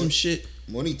into some shit.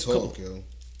 Money talk, yo.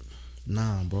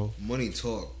 Nah, bro. Money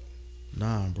talk.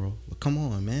 Nah, bro. But come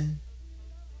on, man.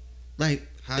 Like,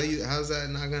 how's that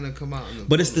not gonna come out in the But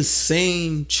public? It's the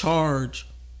same charge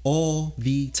all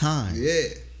the time. Yeah.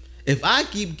 If I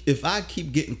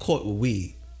keep getting caught with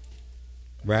weed,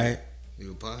 right?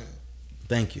 You'll buy it.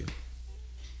 Thank you.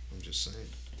 I'm just saying.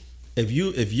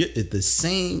 If the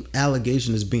same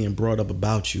allegation is being brought up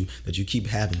about you that you keep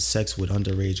having sex with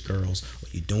underage girls, or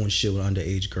you're doing shit with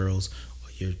underage girls, or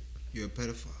you're a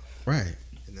pedophile, right?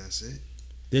 And that's it.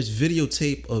 There's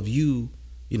videotape of you,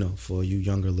 for you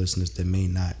younger listeners that may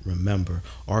not remember,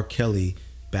 R. Kelly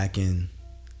back in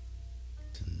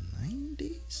the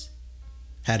 90s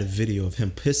had a video of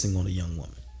him pissing on a young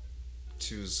woman.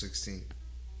 She was 16.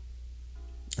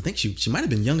 I think she might have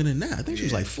been younger than that. I think she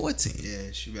was like 14.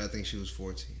 Yeah, I think she was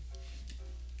 14.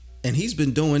 And he's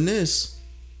been doing this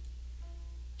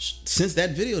since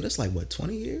that video. That's like, what,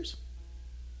 20 years?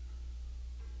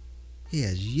 He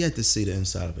has yet to see the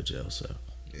inside of a jail cell.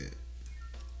 Yeah.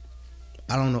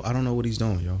 I don't know what he's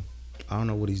doing, yo. I don't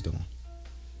know what he's doing.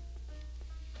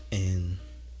 And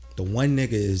the one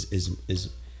nigga is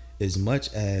as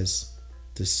much as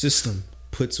the system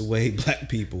puts away black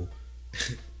people,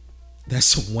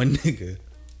 that's one nigga.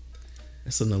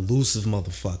 That's an elusive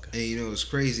motherfucker. And it's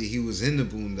crazy. He was in the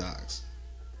Boondocks,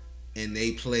 and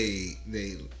they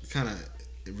kind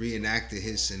of reenacted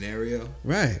his scenario.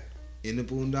 Right. In the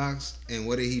Boondocks. And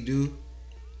what did he do?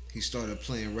 He started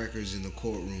playing records in the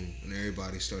courtroom, and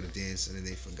everybody started dancing, and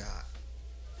they forgot.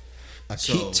 I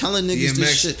keep telling niggas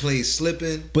this shit. Plays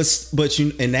Slippin'. But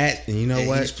you know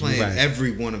what? He's playing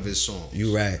every one of his songs.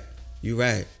 You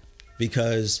right.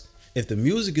 Because if the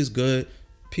music is good,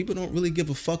 people don't really give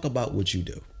a fuck about what you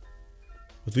do.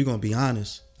 If we're gonna be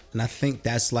honest. And I think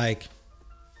that's the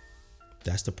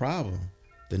problem.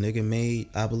 The nigga made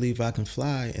I Believe I Can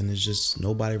Fly, and it's just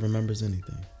nobody remembers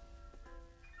anything.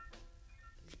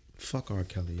 Fuck R.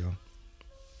 Kelly, yo.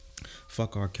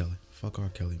 Fuck R. Kelly. Fuck R.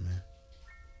 Kelly, man.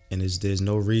 And there's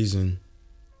no reason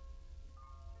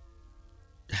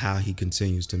how he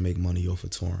continues to make money off of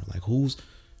touring. Like,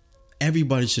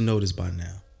 everybody should know this by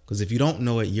now. Because if you don't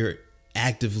know it, you're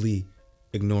actively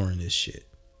ignoring this shit.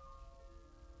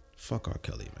 Fuck R.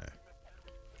 Kelly, man.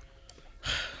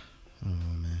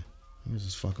 Oh, man. This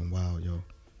is fucking wild, yo.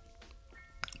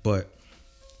 But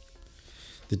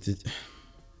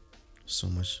so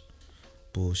much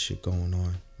bullshit going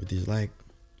on with these. Like,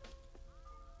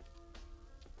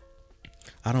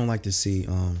 I don't like to see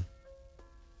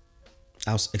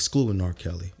I was excluding R.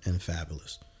 Kelly and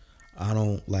Fabulous. I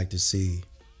don't like to see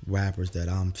rappers that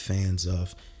I'm fans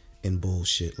of in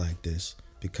bullshit like this,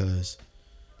 because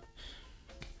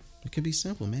it could be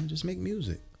simple, man. Just make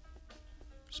music.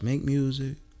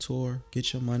 tour,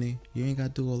 get your money. You ain't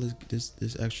got to do all this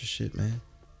extra shit, man.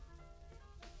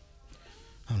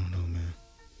 I don't know, man.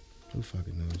 Who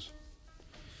fucking knows?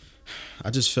 I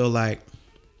just feel like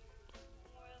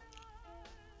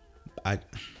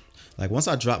once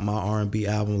I drop my R&B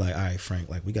album, like, all right, Frank,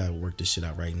 like, we gotta work this shit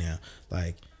out right now.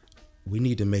 Like, we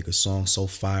need to make a song so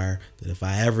fire that if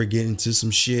I ever get into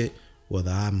some shit,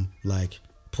 whether I'm like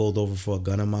pulled over for a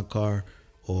gun in my car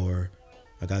or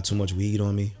I got too much weed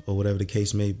on me or whatever the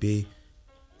case may be,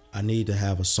 I need to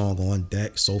have a song on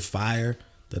deck so fire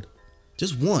that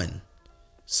just one.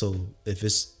 So if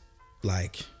it's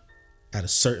like at a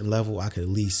certain level, I could at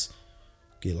least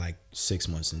get like 6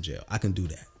 months in jail. I can do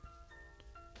that.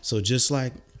 So just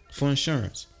like for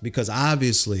insurance, because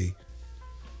obviously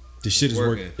the shit is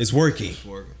working. It's working.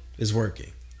 It's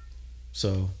working.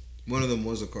 So one of them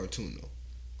was a cartoon though.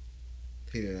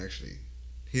 He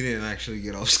didn't actually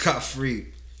get off scot-free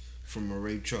from a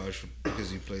rape charge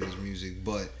because he played his music,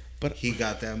 but he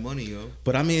got that money, yo.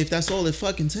 But I mean, if that's all it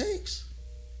fucking takes,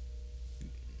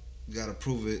 you gotta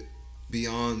prove it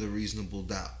beyond a reasonable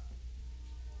doubt.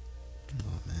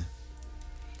 Oh man,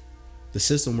 the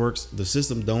system works. The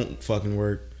system don't fucking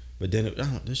work. But then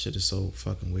this shit is so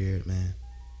fucking weird, man.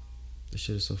 This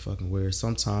shit is so fucking weird.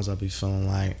 Sometimes I be feeling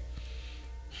like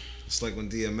it's like when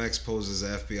DMX posed as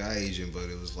an FBI agent, but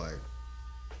it was like,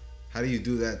 how do you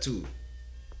do that too?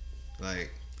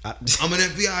 Like, I'm an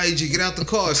FBI agent. Get out the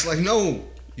car. It's like, no,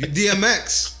 you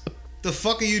DMX. The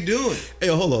fuck are you doing? Hey,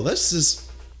 hold on. Let's just.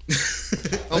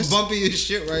 I'm bumping your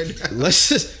shit right now. Let's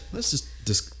just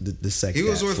dissect. He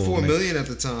was worth $4 million at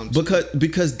the time too.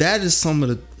 Because that is some of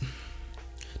the.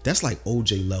 That's like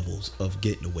OJ levels of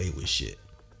getting away with shit.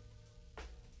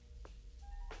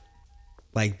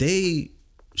 Like, they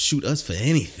shoot us for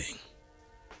anything,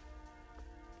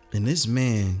 and this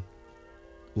man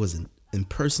was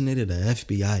impersonated an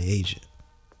FBI agent.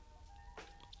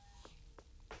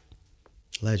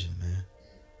 Legend, man.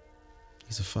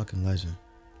 He's a fucking legend.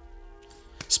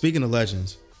 Speaking of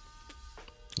legends,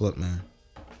 look, man.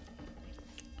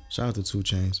 Shout out to 2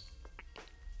 Chainz.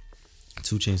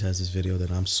 2 Chainz has this video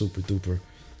that I'm super duper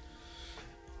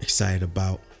excited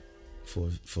about for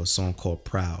a song called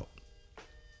Proud.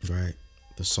 Right?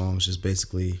 The song's just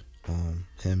basically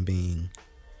him being,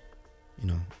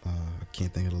 I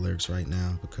can't think of the lyrics right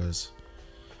now because,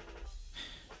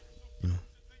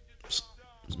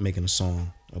 making a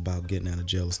song about getting out of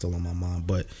jail is still on my mind.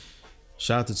 But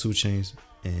shout out to 2 Chainz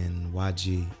and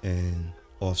YG and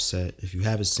Offset. If you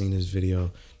haven't seen this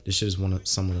video, this shit is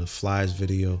some of the flyest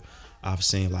video I've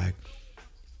seen. Like,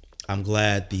 I'm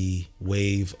glad the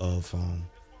wave of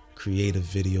creative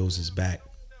videos is back,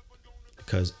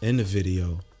 because in the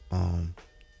video,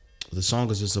 the song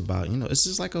is just about, it's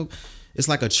just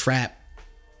like a trap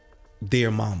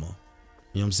Dear Mama.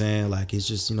 You know what I'm saying? Like, it's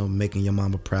just, making your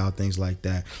mama proud, things like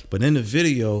that. But in the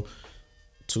video,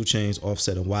 2 Chainz,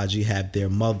 Offset, and YG have their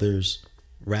mothers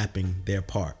rapping their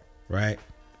part, right?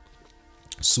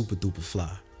 Super duper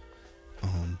fly.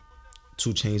 2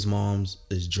 Chainz' moms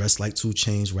is dressed like 2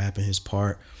 Chainz, rapping his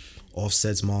part.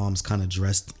 Offset's mom's kind of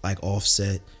dressed like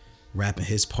Offset, rapping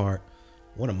his part.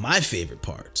 One of my favorite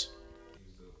parts,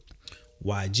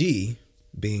 YG,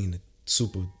 being the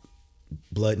super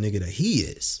blood nigga that he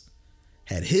is,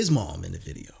 had his mom in the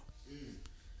video.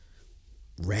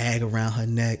 Rag around her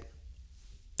neck,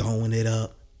 throwing it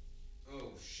up.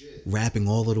 Oh shit. Rapping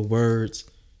all of the words.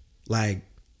 Like,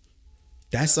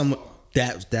 that's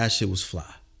that shit was fly.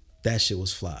 That shit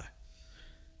was fly.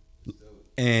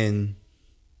 And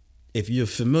if you're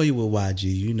familiar with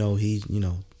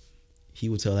YG, he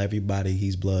would tell everybody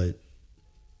he's blood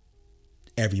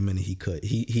every minute he could.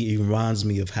 He reminds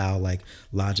me of how, like,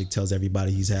 Logic tells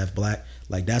everybody he's half black.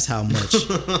 Like, that's how much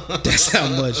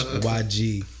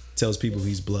YG tells people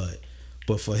he's blood.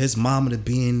 But for his mama to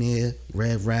be in there,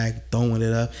 red rag, throwing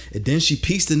it up, and then she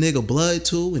pieced the nigga blood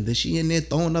too, and then she in there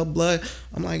throwing up blood.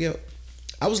 I'm like, yo,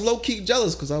 I was low key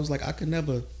jealous because I was like, I could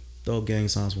never throw gang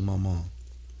signs with my mom.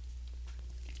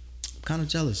 I'm kind of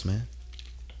jealous, man.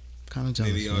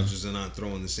 Maybe y'all just are not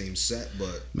throwing the same set,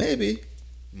 but maybe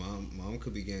mom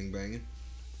could be gang banging.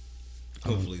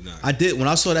 Hopefully not. I did, when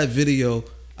I saw that video,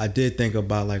 I did think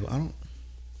about, like,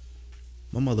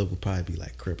 my mother would probably be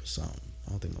like Crip or something.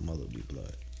 I don't think my mother would be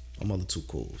blood. My mother too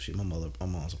cool. My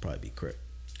mom's would probably be Crip.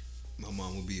 My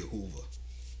mom would be a Hoover.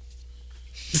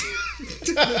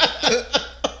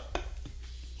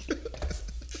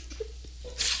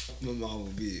 My mom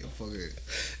would be a fucking.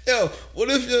 Yo, what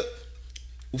if you?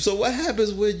 So what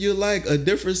happens when you're like a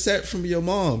different set from your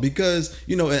mom? Because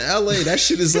in LA that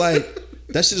shit is like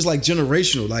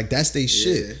generational. Like, that's they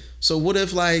shit. So what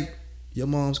if, like, your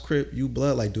mom's crip, you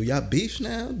blood. Like, do y'all beef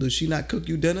now? Does she not cook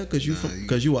you dinner because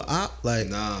you a op? Like,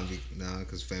 nah,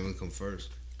 because family come first.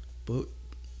 But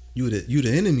you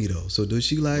the enemy though. So does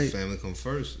she like family come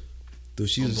first? Does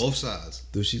she on both sides?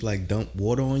 Does she like dump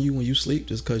water on you when you sleep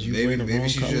just because you wearing the wrong color? Maybe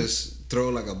she just throw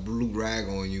like a blue rag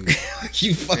on you.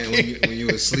 You fucking when you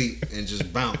asleep and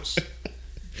just bounce,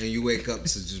 and you wake up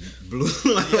to just blue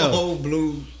like a whole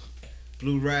blue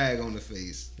rag on the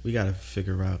face. We gotta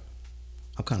figure out.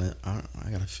 I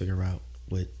gotta figure out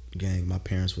what gang my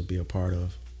parents would be a part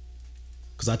of.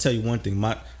 Cause I tell you one thing,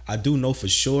 I do know for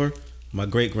sure my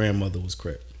great grandmother was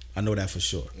Crip. I know that for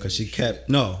sure. Cause she kept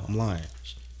I'm lying.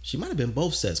 She might have been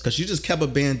both sets. Cause she just kept a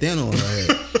bandana on her head.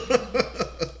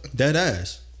 Dead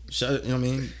ass. You know what I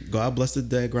mean? God bless the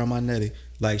dead Grandma Nettie.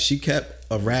 Like she kept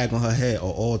a rag on her head at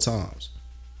all times.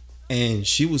 And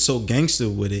she was so gangster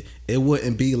with it, it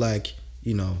wouldn't be like,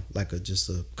 you know, like just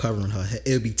a covering her head.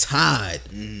 It'd be tied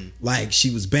like she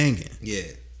was banging. Yeah.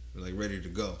 Like ready to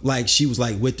go. Like she was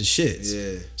like with the shits.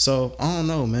 Yeah. So I don't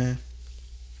know, man.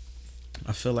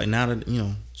 I feel like now that, you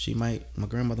know, my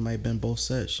grandmother might have been both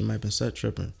sets. She might have been set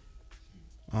tripping.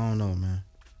 I don't know, man.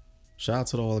 Shout out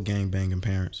to all the gang banging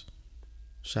parents.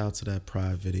 Shout out to that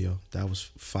Pride video. That was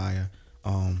fire.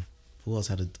 Who else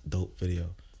had a dope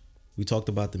video? We talked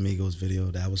about the Migos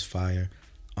video. That was fire.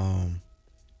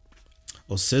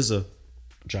 SZA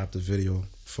dropped a video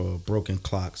for Broken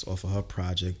Clocks off of her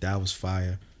project. That was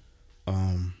fire.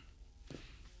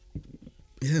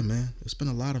 Yeah, man. It's been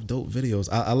a lot of dope videos.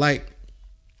 I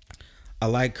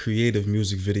like creative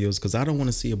music videos because I don't want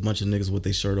to see a bunch of niggas with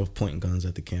their shirt off pointing guns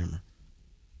at the camera.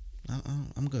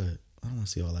 I'm good. I don't want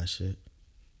to see all that shit.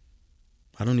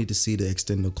 I don't need to see the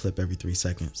extendo clip every 3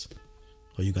 seconds.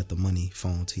 Or you got the money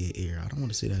phone to your ear. I don't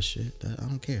want to see that shit. I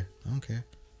don't care. You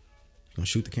gonna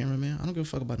shoot the cameraman? I don't give a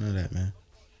fuck about none of that, man.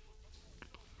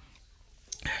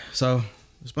 So,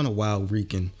 it's been a wild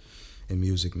week in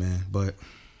music, man. But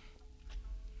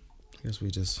I guess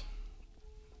this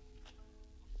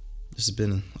has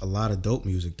been a lot of dope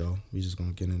music, though. We just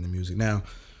gonna get into music. Now,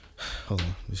 hold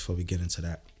on, before we get into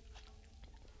that.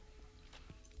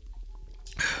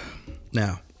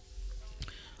 Now,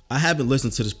 I haven't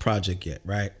listened to this project yet,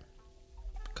 right?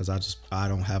 Because I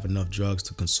don't have enough drugs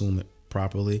to consume it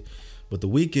properly. But The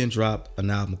Weeknd dropped an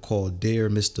album called Dear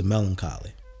Mr.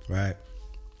 Melancholy, right?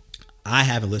 I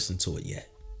haven't listened to it yet.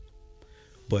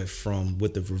 But from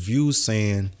what the reviews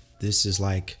saying, this is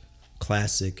like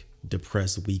classic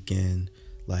depressed Weeknd,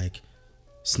 like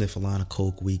sniff a line of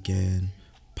coke Weeknd,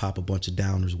 pop a bunch of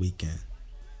downers Weeknd.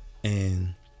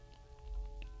 And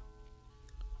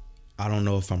I don't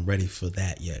know if I'm ready for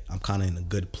that yet. I'm kind of in a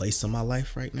good place in my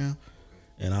life right now.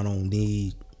 And I don't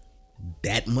need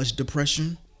that much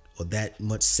depression or that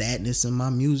much sadness in my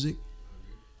music.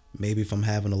 Maybe if I'm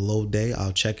having a low day,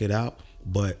 I'll check it out.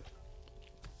 But,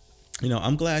 you know,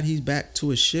 I'm glad he's back to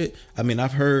his shit. I mean,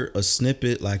 I've heard a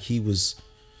snippet like he was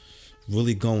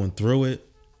really going through it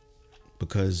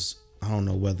because I don't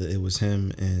know whether it was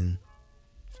him and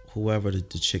whoever the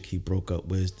chick he broke up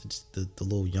with, the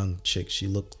little young chick. She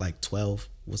looked like 12.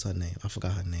 What's her name? I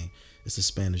forgot her name. It's a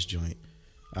Spanish joint.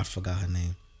 I forgot her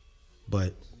name.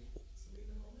 But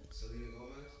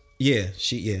yeah,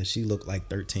 she looked like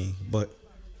 13. But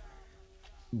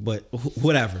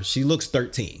whatever. She looks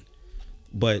 13.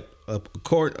 But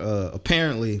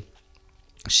apparently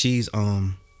she's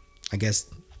I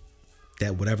guess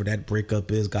that whatever that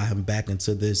breakup is got him back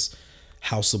into this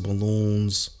House of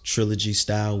Balloons trilogy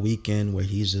style Weeknd where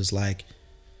he's just like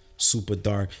super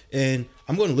dark. And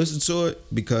I'm going to listen to it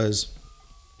because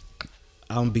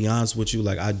I'm gonna be honest with you,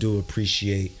 like I do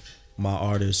appreciate my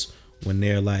artists when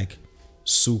they're like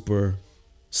super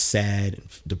sad and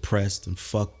depressed and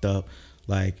fucked up.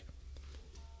 Like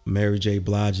Mary J.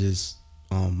 Blige's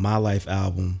My Life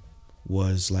album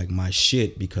was like my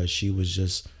shit because she was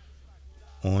just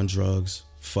on drugs,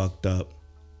 fucked up,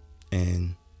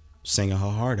 and singing her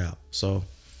heart out. So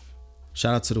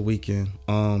shout out to The Weeknd.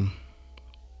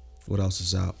 What else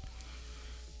is out?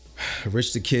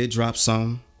 Rich the Kid dropped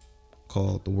something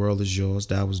called The World Is Yours.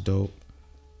 That was dope,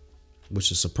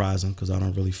 which is surprising because I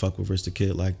don't really fuck with Rich the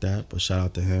Kid like that, but shout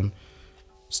out to him.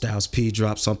 Styles P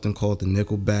dropped something called the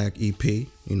Nickelback EP.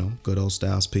 You know, good old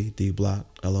Styles P, D Block,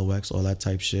 LOX, all that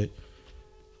type shit.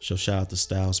 So shout out to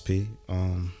Styles P.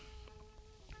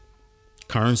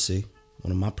 Currency,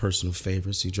 one of my personal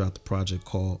favorites, he dropped a project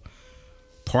called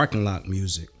Parking Lot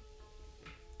Music.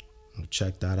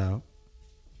 Check that out.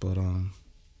 But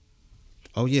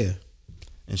oh yeah,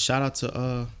 and shout out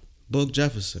to Boog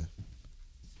Jefferson.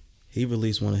 He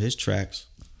released one of his tracks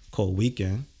called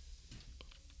Weekend.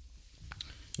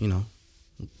 You know,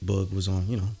 Boog was on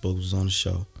the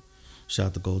show. Shout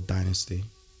out to Gold Dynasty.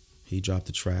 He dropped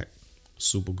the track.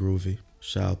 Super groovy.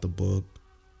 Shout out to Boog.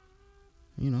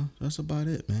 You know, that's about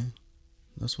it, man.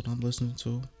 That's what I'm listening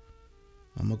to.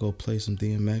 I'm gonna go play some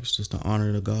DMX just to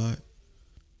honor the God.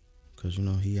 Cause you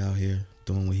know he out here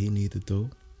doing what he need to do.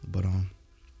 But in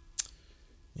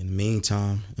the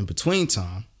meantime, in between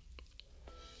time,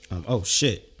 oh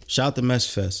shit. Shout out to Mesh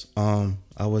Fest. I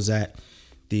was at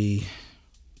they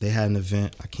had an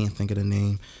event. I can't think of the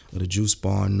name of the Juice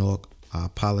Bar in Newark. I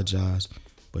apologize.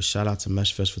 But shout out to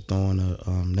Mesh Fest for throwing a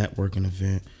networking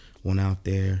event. Went out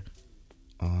there.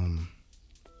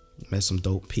 Met some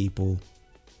dope people.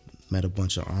 Met a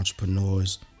bunch of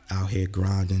entrepreneurs out here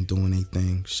grinding, doing their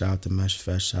thing. Shout out to Mesh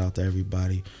Fest. Shout out to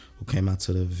everybody who came out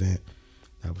to the event.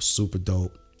 That was super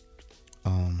dope.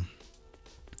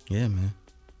 Yeah, man.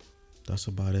 That's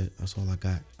about it. That's all I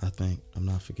got, I think. I'm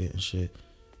not forgetting shit.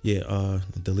 Yeah,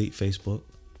 delete Facebook.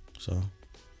 So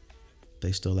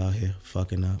they still out here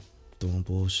fucking up, doing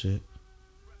bullshit.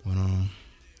 But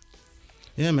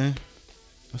yeah, man.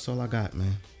 That's all I got,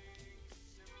 man.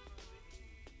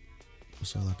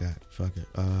 That's all I got. Fuck it.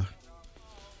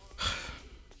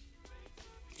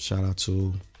 Shout out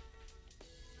to.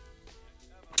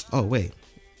 Oh wait.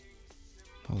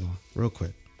 Hold on, real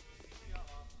quick.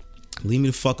 Leave me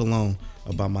the fuck alone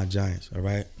about my Giants, all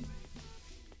right?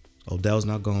 Odell's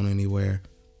not going anywhere.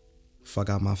 Fuck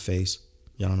out my face.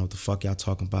 Y'all don't know what the fuck y'all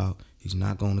talking about. He's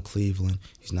not going to Cleveland.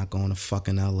 He's not going to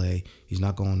fucking LA. He's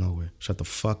not going nowhere. Shut the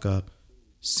fuck up.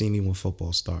 See me when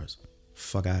football starts.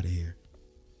 Fuck out of here.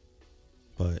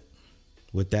 But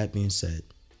with that being said,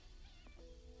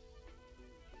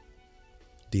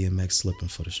 DMX slipping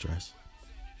for the stress.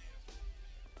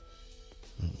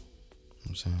 You know what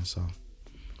I'm saying? So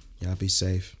y'all be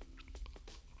safe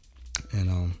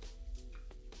and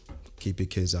keep your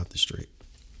kids out the street.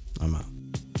 I'm out.